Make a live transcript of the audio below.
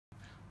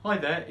Hi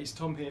there, it's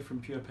Tom here from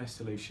Pure Pest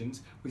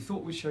Solutions. We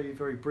thought we'd show you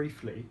very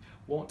briefly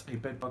what a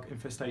bedbug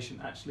infestation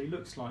actually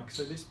looks like.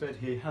 So this bed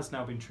here has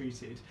now been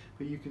treated,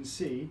 but you can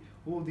see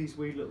all these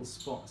wee little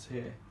spots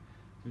here.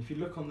 And if you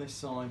look on this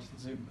side,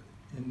 zoom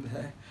in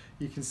there,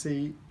 you can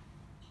see,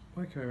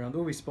 working around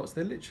all these spots,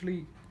 they're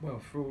literally, well,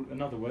 for all,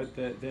 another word,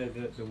 they're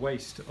the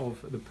waste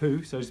of the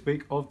poo, so to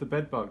speak, of the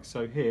bedbug.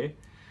 So here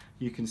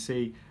you can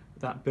see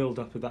that build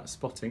up of that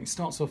spotting. It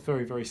starts off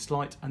very, very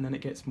slight and then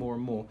it gets more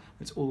and more.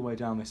 It's all the way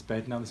down this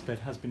bed. Now this bed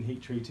has been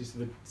heat treated, so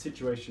the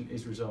situation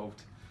is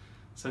resolved.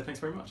 So thanks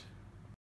very much.